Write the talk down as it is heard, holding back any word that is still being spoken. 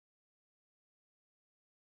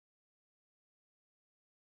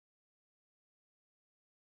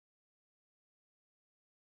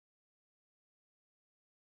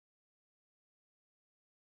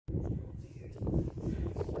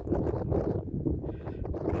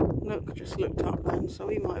Nook just looked up then, so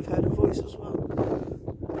he might have heard a voice as well.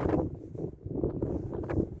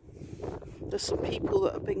 There's some people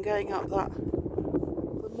that have been going up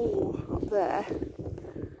the moor up there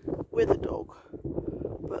with a dog,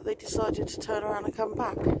 but they decided to turn around and come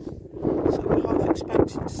back. So we're half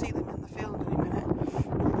expecting to see them in the field any minute.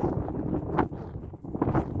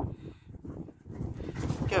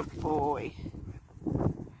 Good boy.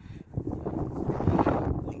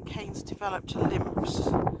 I think Kane's developed a limp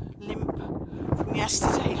from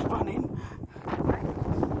yesterday's running.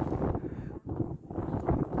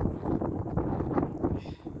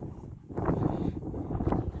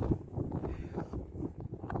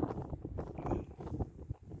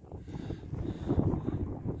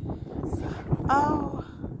 Oh,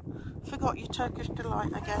 forgot your Turkish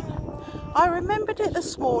delight again. I remembered it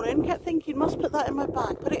this morning, kept thinking, must put that in my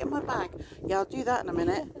bag, put it in my bag. Yeah, I'll do that in a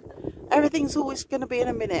minute. Everything's always going to be in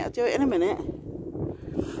a minute. I'll do it in a minute.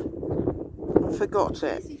 I forgot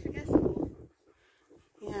it. Is he forgettable?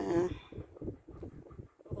 Yeah.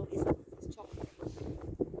 Although it's chocolate.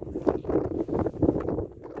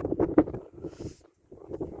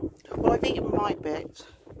 Well, I've eaten my bit.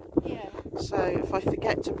 Yeah. So if I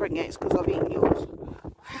forget to bring it, it's because I've eaten yours.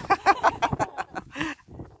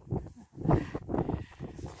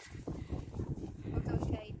 Well done,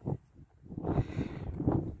 Kane.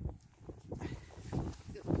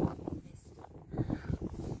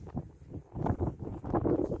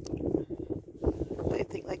 I don't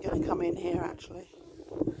think they're going to come in here actually.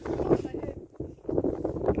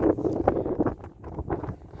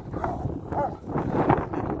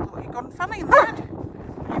 Thought you'd gone funny then.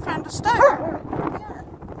 You found a stone.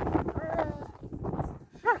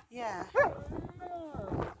 Yeah.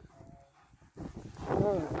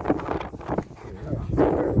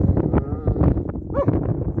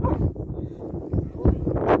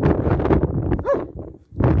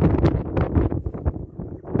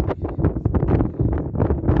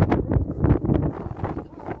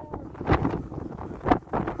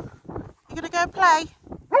 You gonna go play?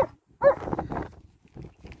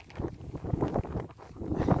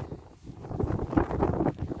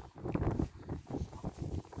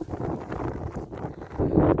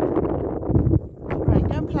 Right,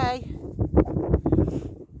 go and play.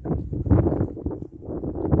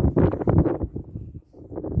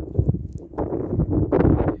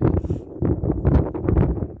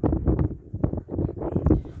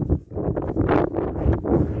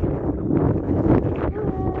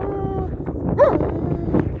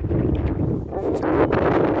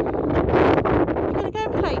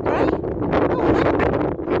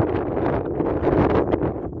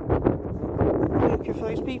 For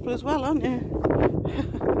those people as well, aren't you?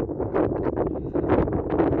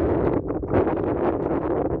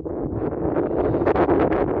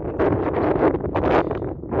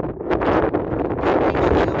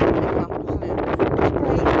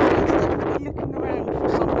 Looking around for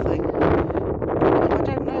something. I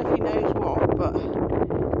don't know if he knows what, but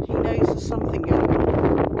he knows there's something going on.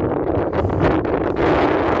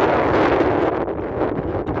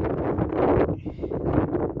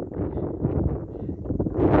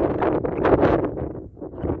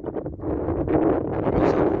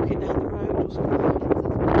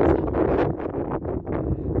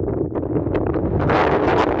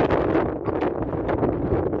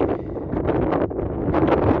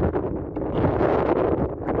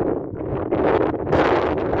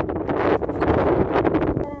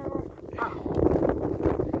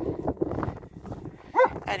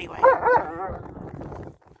 Anyway,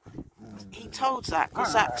 he told Zach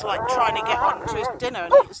because Zach's like trying to get onto his dinner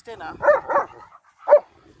and eat his dinner.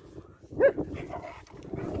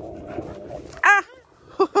 Ah!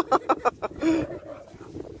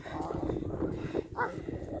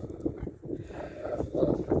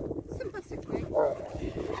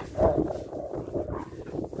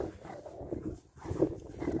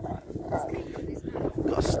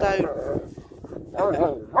 Got a stone.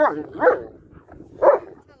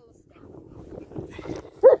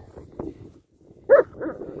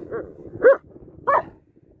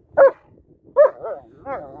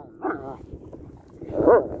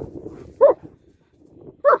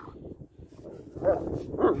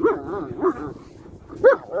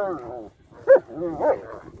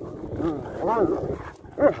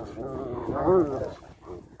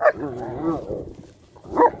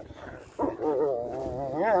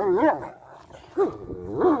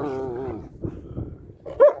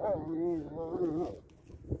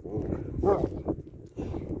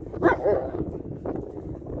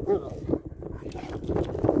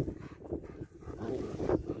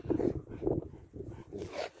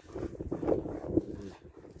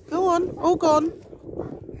 Go on, all gone.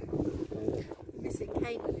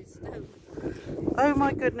 Kane with his stone. Oh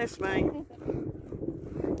my goodness me.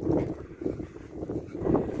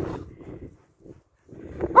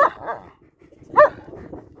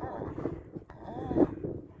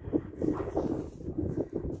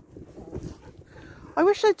 I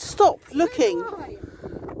wish they'd stop looking,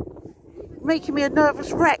 making me a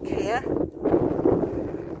nervous wreck here.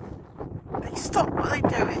 They stop what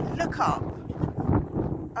they're doing, look up,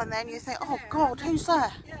 and then you think, oh God, who's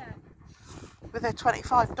there? With their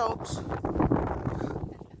 25 dogs.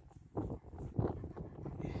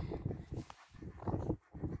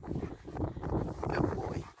 Good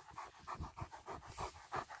boy.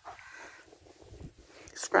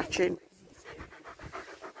 Scratching.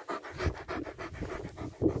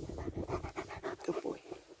 Good boy.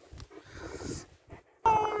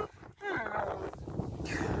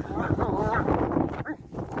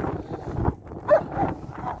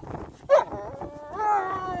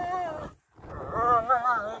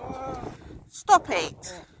 Stop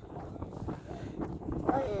it!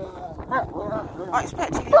 I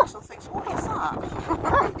expect he looks and thinks, what is that?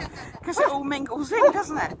 Because it all mingles in,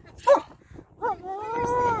 doesn't it?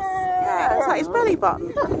 Yeah, it's like his belly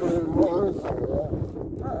button.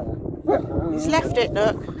 He's left it,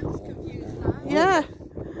 Nook. Yeah.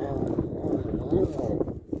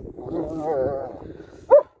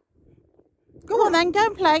 Go on then, go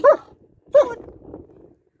and play. Go on.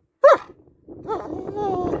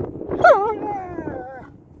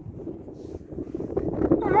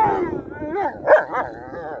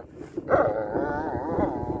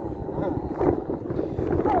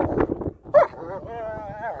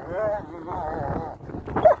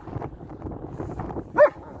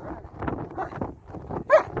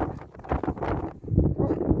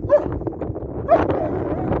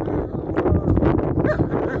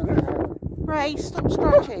 Ray, stop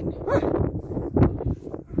scratching.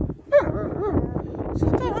 So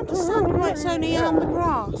I don't understand why it's only on the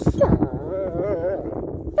grass.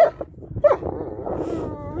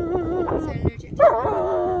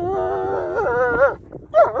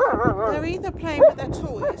 They're either playing with their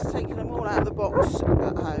toys, taking them all out of the box at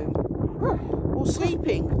home, or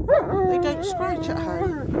sleeping. They don't scratch at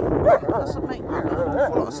home. That doesn't make an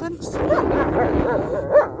awful lot of sense to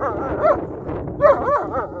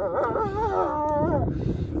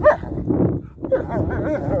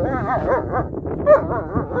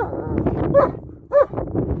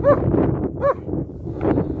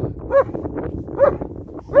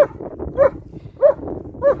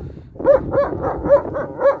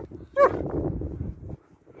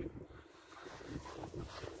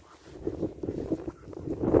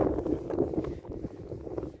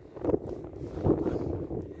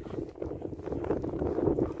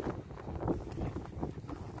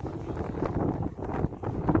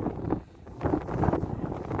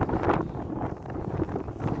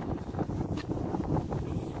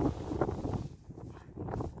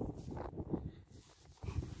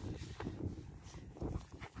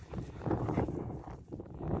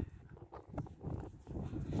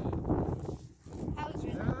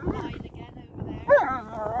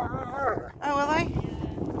Oh, are they?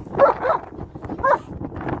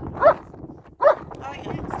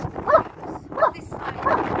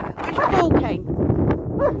 Where's your ball, Kane?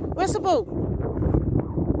 Where's the ball?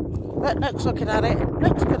 Look, Nook's looking at it.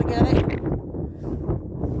 Nook's gonna get it.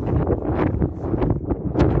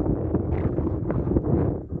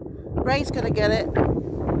 Ray's gonna get it. I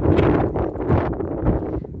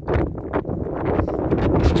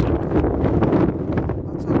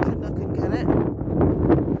told you Nook could get it.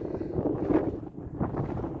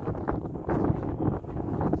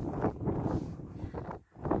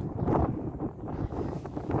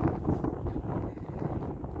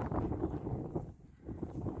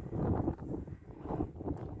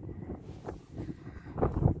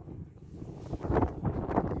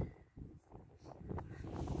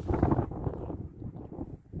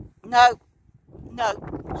 No, no,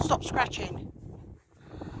 stop scratching.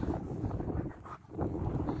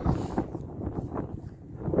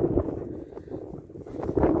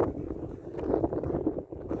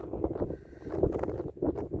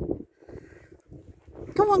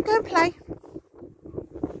 Come on, go and play.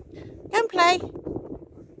 Go and play.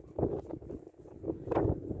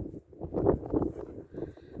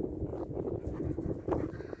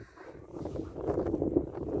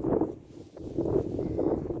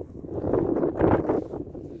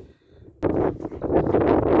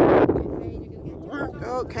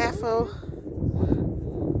 Oh, careful.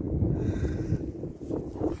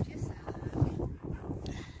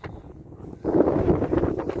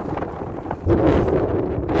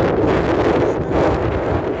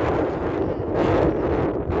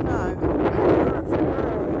 No.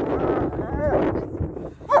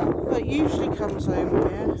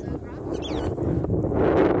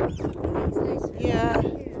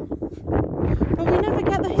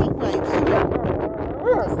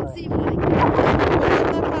 doesn't seem like it.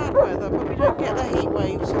 Well, they're bad weather, but we don't get the heat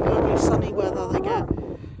waves and lovely sunny weather they get.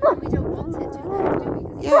 We don't want it, do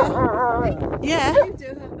we? Yeah. Yeah. You do. I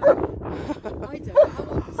don't. I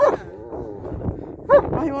want snow. I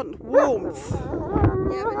want warmth.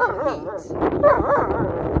 Yeah, but not heat.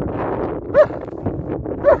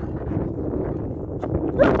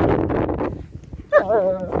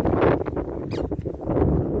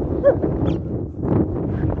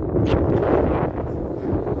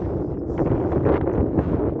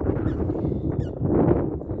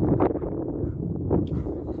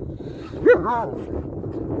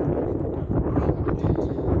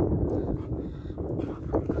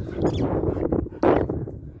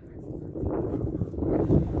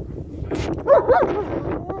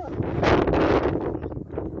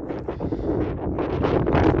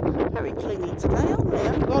 Very clingy today, aren't they?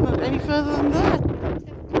 Haven't gone any further than that.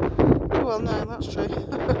 Oh, well, no, that's true.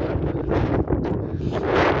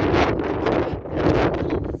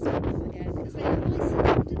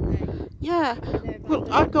 Yeah.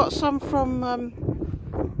 Well, I got some from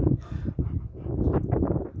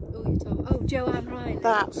Joanne Riley.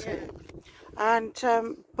 that's yeah. it. And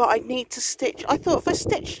but I need to stitch. I thought if I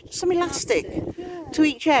stitch some elastic to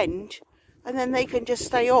each end, and then they can just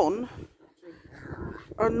stay on,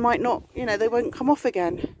 or might not, you know, they won't come off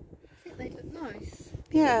again. I think they look nice.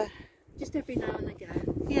 Yeah. Just every now and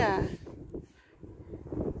again. Yeah.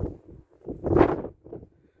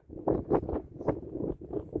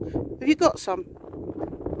 Have you got some?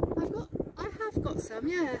 I have got some,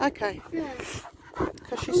 yeah. Okay. Yeah.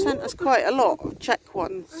 Because she sent us quite a lot of Czech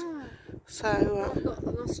ones. Ah, So. I've got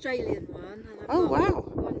an Australian one, and I've Oh, got wow.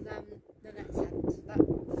 one Nanette sent. That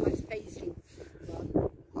nice paisley one.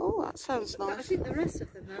 Oh, that sounds But I nice. think the rest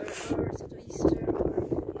of them are sort of Easter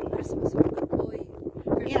or Christmas or Good Boy,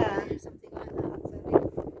 Yeah. or something like that.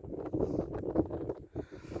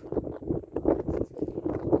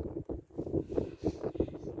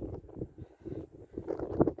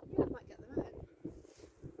 Yeah, I might get them out.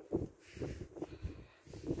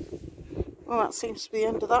 Well, that seems to be the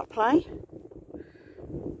end of that play.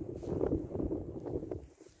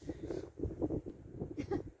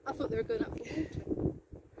 I thought they were going up for water.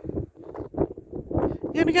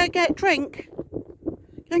 You gonna go get a drink? Go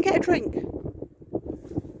and get a drink.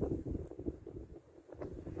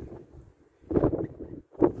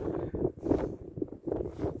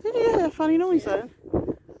 Did you hear a funny noise then?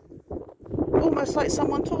 Almost like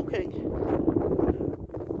someone talking. It's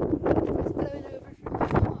blowing over from the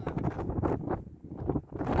farm.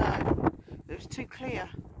 No, it was too clear.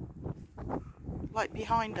 Like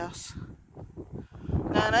behind us.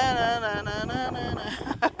 Na na na na na na na na.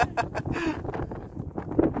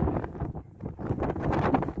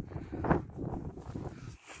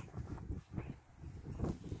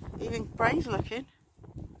 Even Bray's looking.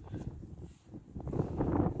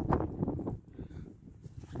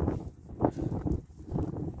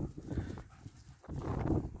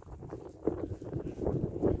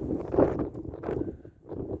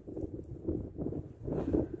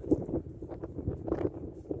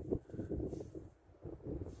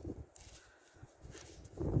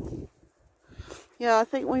 Yeah, I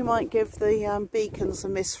think we might give the beacons a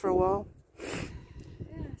miss for a while. Yeah,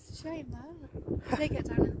 it's a shame though. They get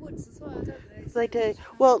down in the woods as well, don't they? They do.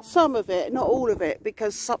 Well, some of it, not all of it,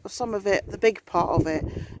 because some of it, the big part of it,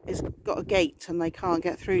 is got a gate and they can't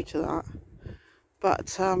get through to that. But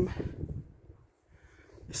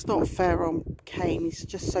it's not fair on Kane. He's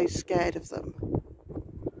just so scared of them.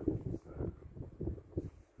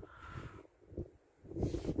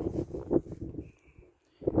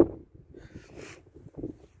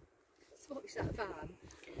 Watch that van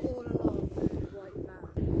all along the white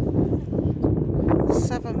van.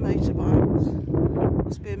 7 motorbikes.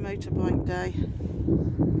 Must be a motorbike day.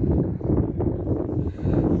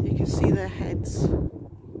 You can see their heads.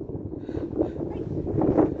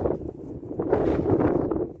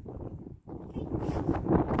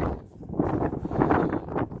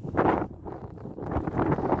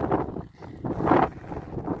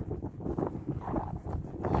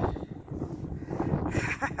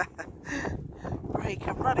 Break,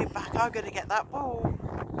 I'm running back. I'm going to get that ball.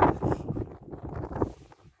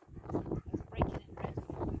 Breaking it red.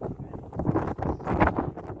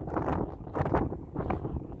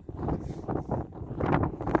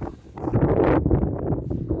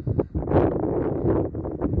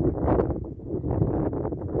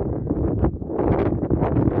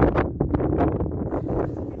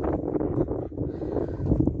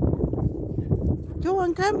 Go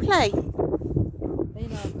on, go and play. They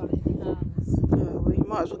know I've got it in my hands. Yeah, well, you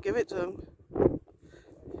might as well give it to them.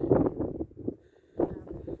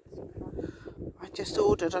 I just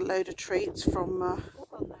ordered a load of treats from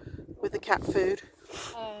with the cat food.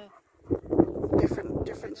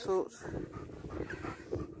 Different sorts.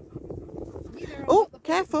 Oh,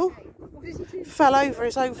 careful! Fell over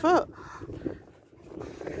his own foot.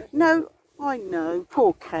 No, I know.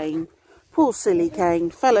 Poor Kane. Poor silly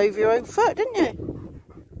Kane. Fell over your own foot, didn't you?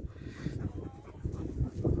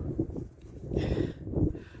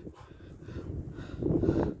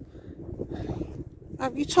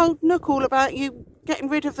 Have you told Nook all about you getting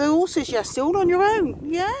rid of the horses yesterday, all on your own?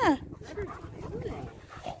 Yeah.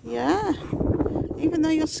 Yeah. Even though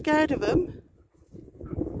you're scared of them.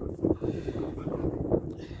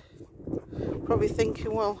 Probably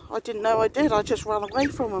thinking, well, I didn't know I did, I just ran away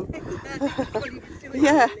from them.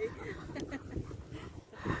 Yeah.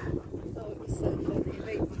 Oh, it was so funny, it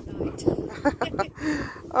made my night.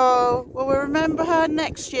 Oh, well, we'll remember her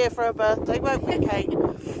next year for her birthday, won't we, Kate?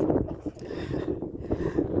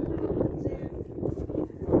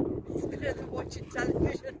 It's better than watching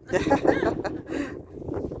television.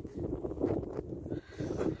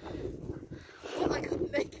 What I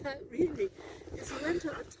couldn't make out really is you went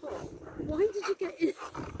up the top. Why did you get in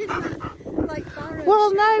that, like, barrow?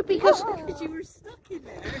 Well, no, because you were stuck in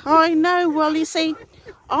there. I know. Well, you see,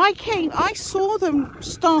 I saw them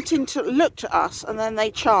starting to look at us, and then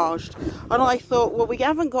they charged, and I thought, well, we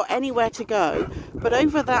haven't got anywhere to go, but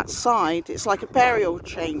over that side it's like a burial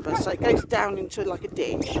chamber, so it goes down into like a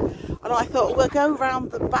ditch, and I thought we'll go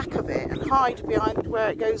round the back of it and hide behind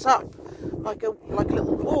where it goes up, like a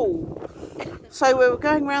little wall. So we were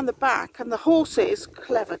going round the back, and the horses,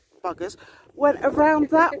 clever buggers, went around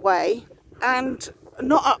that way and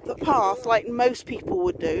not up the path like most people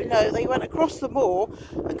would do. No, they went across the moor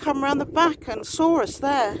and come around the back and saw us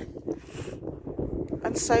there.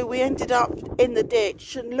 And so we ended up in the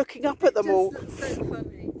ditch and looking up at them all. That's so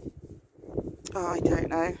funny. Oh, I don't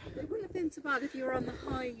know. It wouldn't have been so bad if you were on the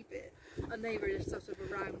high bit and they were sort of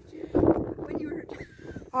around you. When you were...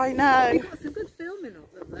 I know. We got some good filming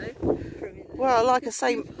of them though. From in there. Well, like I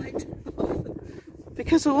say,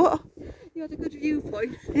 because of what? You had a good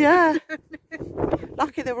viewpoint. Yeah.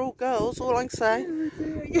 Lucky they were all girls, all I can say.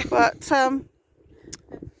 But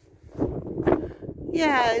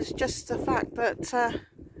yeah, it's just the fact that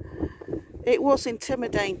it was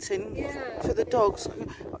intimidating for the dogs.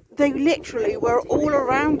 They literally were all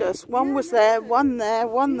around us. One was there, one there,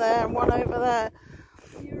 one there, and one over there.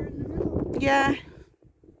 You were in the middle. Yeah.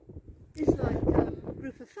 It's like a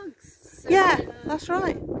group of thugs. So, Yeah, that's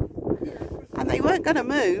right. Yeah, And they weren't going to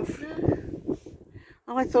move. no.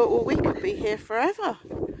 And I thought, well, we could be here forever.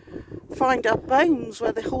 Find our bones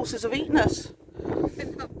where the horses have eaten us. James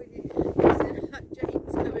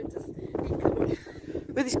coming to speak up.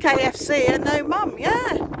 With his KFC and no mum,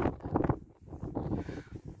 yeah.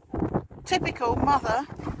 Typical mother.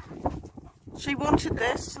 She wanted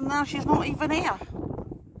this and now she's not even here.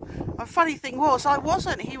 The funny thing was, I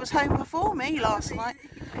wasn't. He was home before me last night.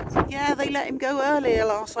 Yeah, they let him go earlier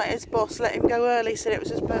last night. His boss let him go early, said it was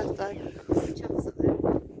his birthday.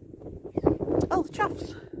 Oh, the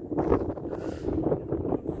chuffs.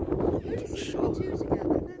 Sure.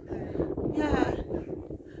 Yeah.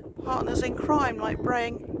 Partners in crime like Bray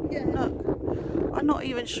and Nook. I'm not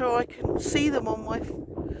even sure I can see them on my...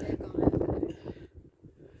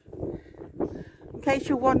 In case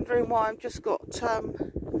you're wondering why I've just got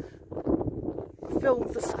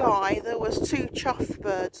filmed the sky, there was 2 chuff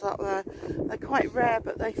birds up there. They're quite rare,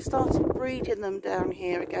 but they started breeding them down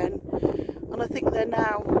here again, and I think they're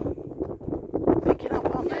now picking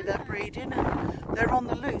up, aren't they? They're breeding and they're on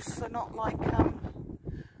the loose. They're not like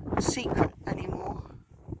secret anymore.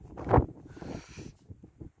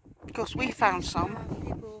 Of course, we found some.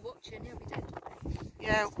 People watching, yeah, we did.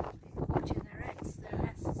 Yeah. People watching their nests,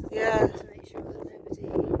 Yeah. to make sure that nobody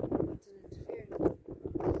wanted to interfere.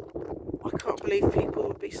 I can't believe people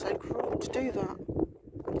would be so cruel to do that.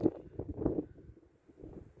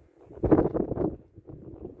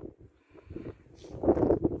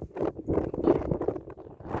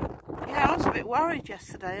 Yeah, I was a bit worried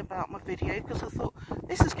yesterday about my video because I thought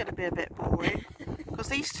this is going to be a bit boring because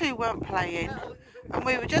these 2 weren't playing and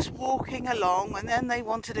we were just walking along, and then they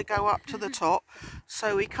wanted to go up to the top,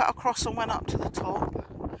 so we cut across and went up to the top,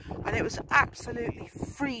 and it was absolutely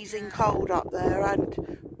freezing cold up there and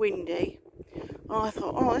windy. And I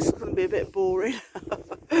thought, oh, this is going to be a bit boring.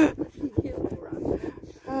 They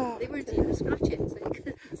weren't even scratching, so you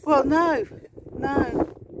couldn't. Well, no.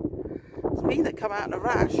 It's me that come out in a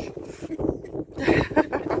rash.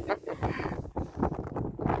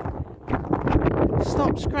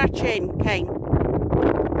 Stop scratching, Kane. I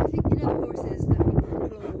think, you know, the horses that we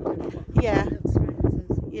clawed and Yeah. little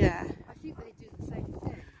threads, Yeah. I think they do the same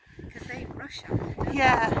thing, because they rush at it.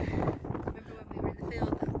 Yeah. Remember when we were in the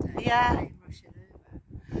field that day? Yeah. Kane rushing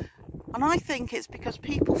over. And I think it's because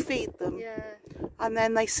people feed them. Yeah. And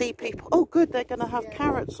then they see people, oh good, they're going to have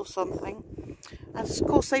carrots or something. And of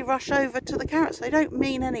course they rush over to the carrots. They don't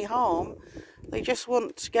mean any harm. They just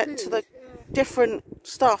want to get to the different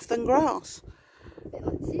stuff than grass. A bit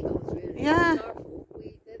like seagulls, really. Yeah.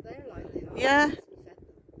 They're like they are. Yeah. We fed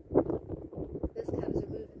them. Those cows are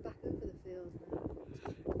moving back over the field now.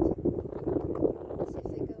 Let's see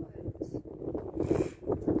if they go out.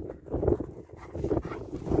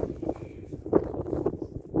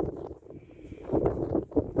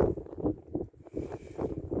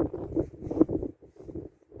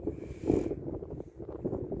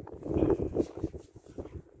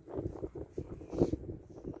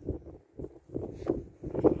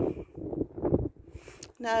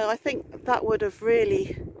 No, I think that would have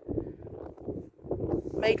really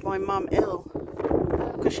made my mum ill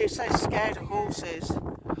because she was so scared of horses.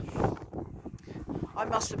 I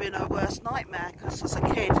must have been her worst nightmare because as a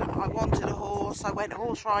kid I wanted a horse. I went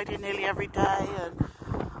horse riding nearly every day and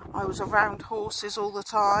I was around horses all the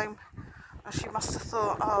time. And she must have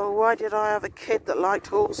thought, oh, why did I have a kid that liked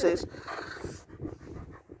horses?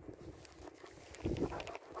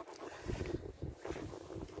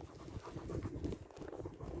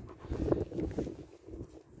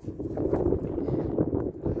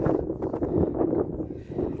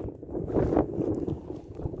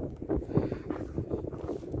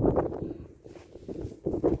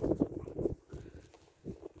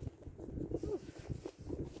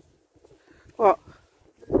 What?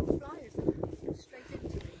 The little flies that go straight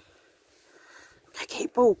into me. Go get your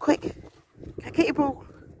ball, quick. Go get your ball.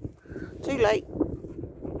 Too late.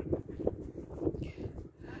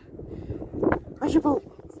 Where's your ball?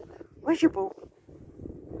 Where's your ball?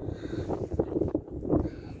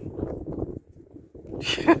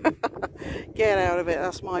 Get out of it,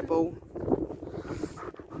 that's my ball.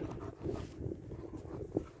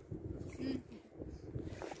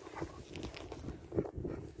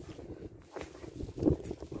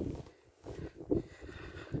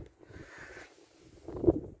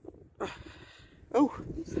 Oh,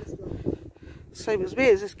 same as me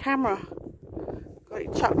as this camera. Got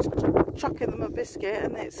it chucking them a biscuit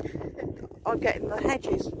and I'm getting the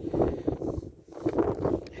hedges.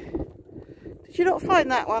 Did you not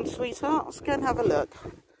find that one, sweetheart? Let's go and have a look.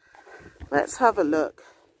 Let's have a look.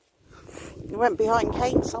 It went behind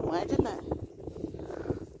Kane somewhere, didn't it?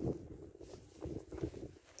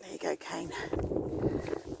 There you go, Kane.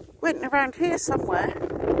 Went around here somewhere.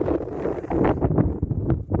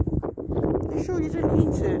 Are you sure you didn't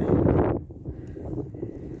eat it?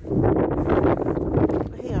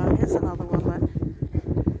 Here, here's another one then.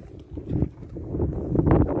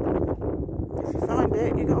 If you find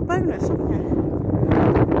it, you got a bonus, haven't you?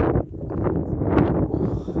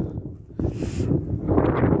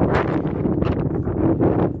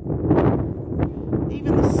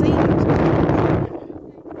 Even the seeds.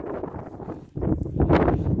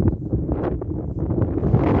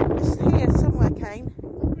 It's here somewhere, Kane.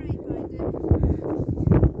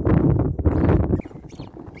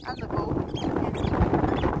 And the ball.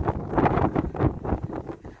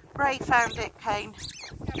 Ray found it, Kane.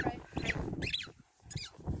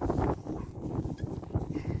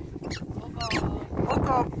 Oh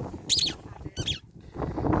God.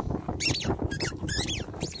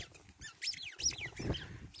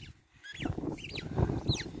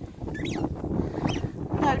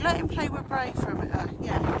 No, let him play with Bray for a minute.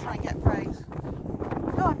 Yeah, try and get Bray's.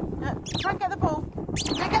 Go on, try and get the ball.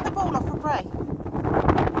 Go get the ball off of Bray.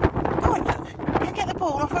 Go on, look. Go get the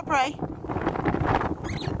ball off of Bray.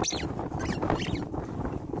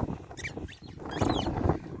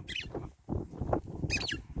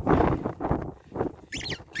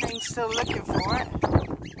 Kane's still looking for it.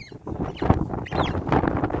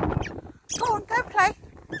 Go on, go play.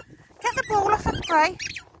 Get the ball off of Bray.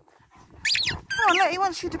 Come on, look, he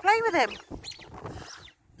wants you to play with him.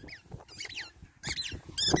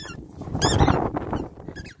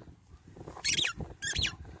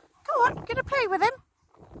 Go on, gonna play with him.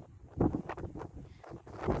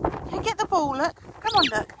 Go get the ball, look. Come on,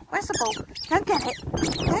 look. Where's the ball? Go get it.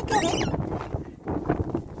 Go get it.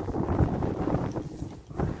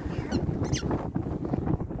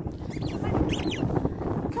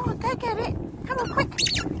 Come on, go get it. Come on, quick,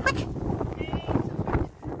 quick.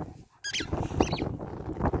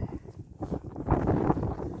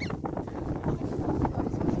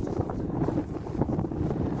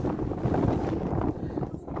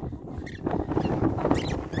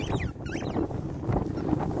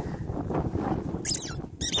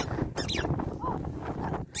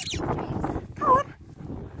 Go on.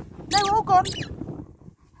 No, all gone.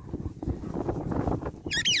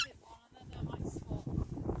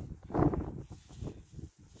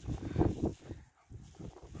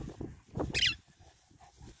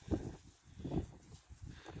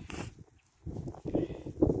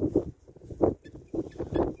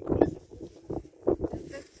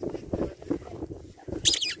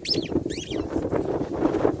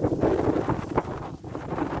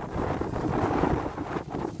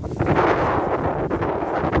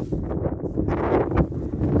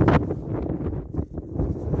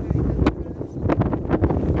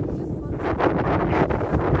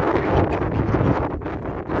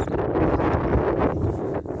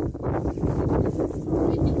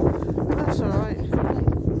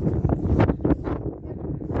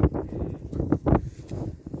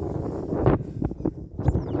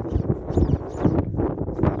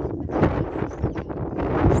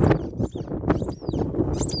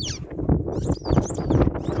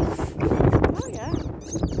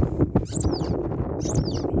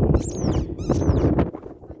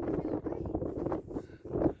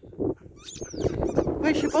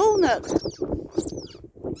 Nook,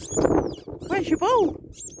 where's your ball?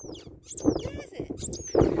 Where is it?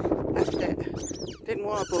 Left it. Didn't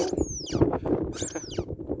want a ball.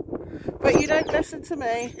 But you don't listen to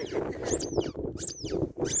me.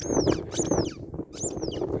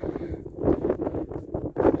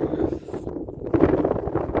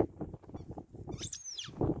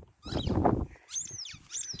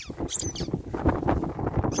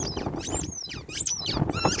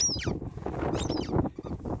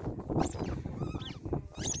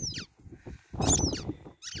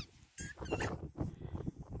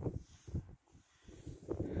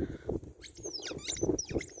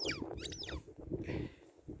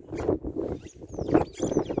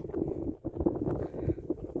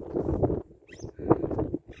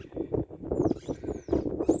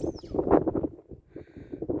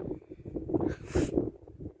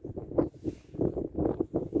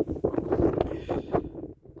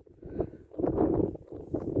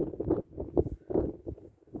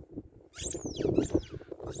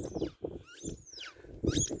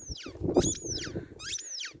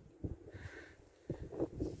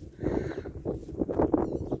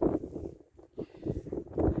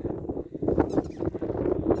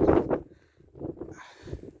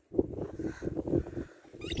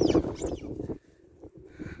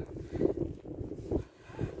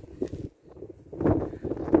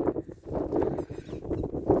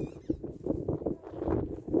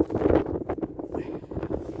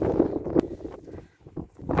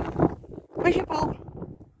 Where's your ball?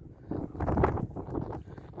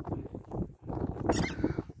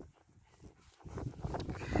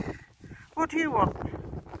 What do you want?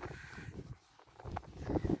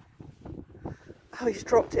 Oh, he's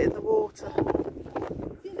dropped it in the water.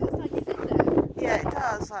 It looks like it's in there. Yeah, it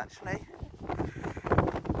does actually.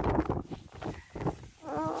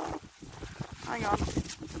 Oh, hang on.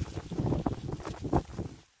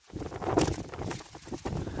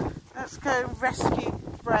 Let's go rescue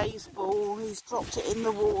Bray's ball. He's dropped it in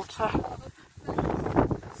the water.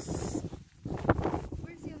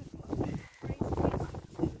 Where's the other one?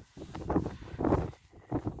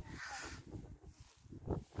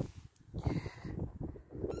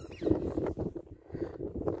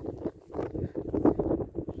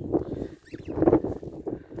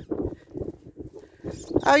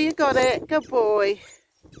 Oh, you got it. Good boy.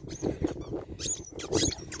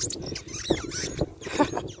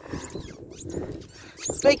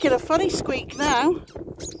 Making a funny squeak now.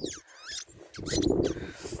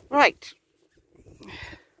 Right.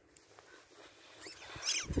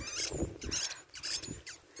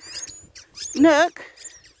 Nook,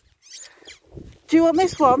 do you want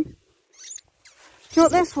this one? Do you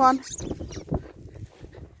want this one?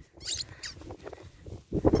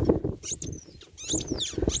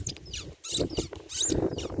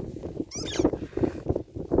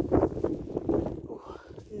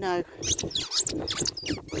 No.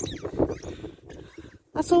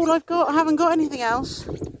 That's all I've got. I haven't got anything else.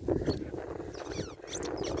 I've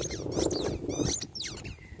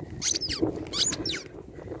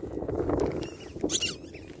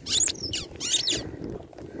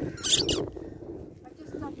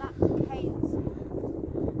just done that to Kane's.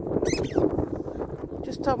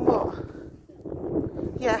 Just done what?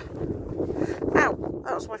 Yeah. Ow,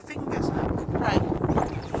 that was my fingers. Right.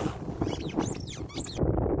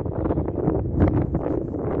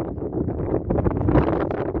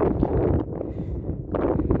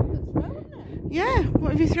 Yeah,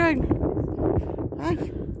 what have you thrown? Oh.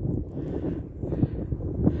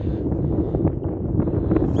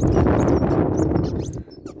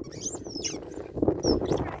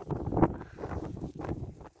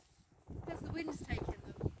 Because the wind's taking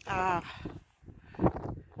them. Ah.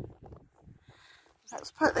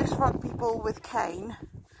 Let's put this rugby ball with Kane.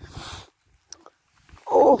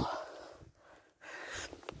 Oh.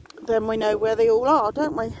 Then we know where they all are,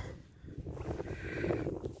 don't we?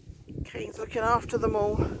 Kane's looking after them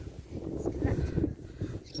all.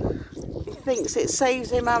 He thinks it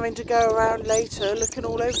saves him having to go around later looking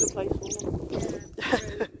all over the place for them. Yeah,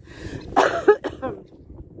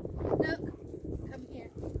 Nook, come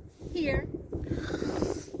here. Here.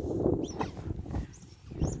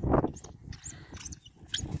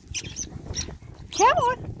 Come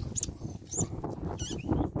on.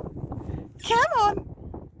 Come on.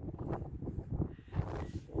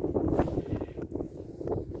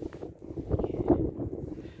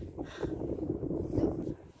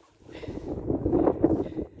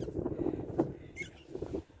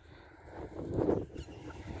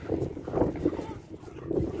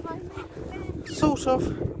 Sort of.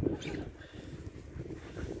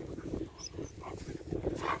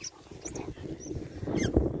 Twice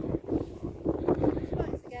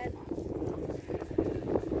again.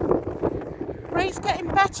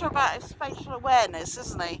 better about his spatial awareness,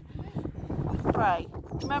 isn't he? Right.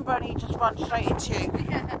 Remember when he just ran straight into you?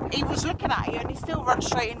 He was looking at you and he still ran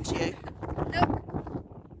straight into you.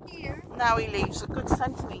 Look, here. Now he leaves a good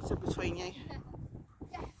centimetre between you.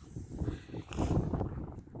 Yes.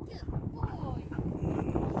 Good boy.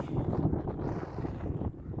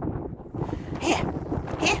 Here.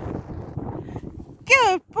 Here.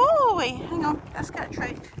 Good boy. Hang on, let's get a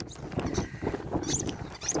treat.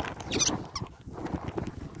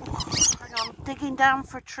 Hang on, digging down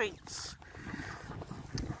for treats.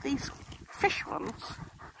 These fish ones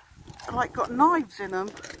are like got knives in them,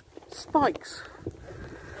 spikes,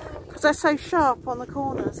 because they're so sharp on the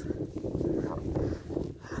corners.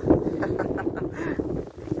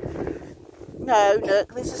 No,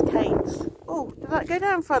 look, this is Kane's. Oh, did that go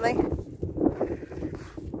down funny?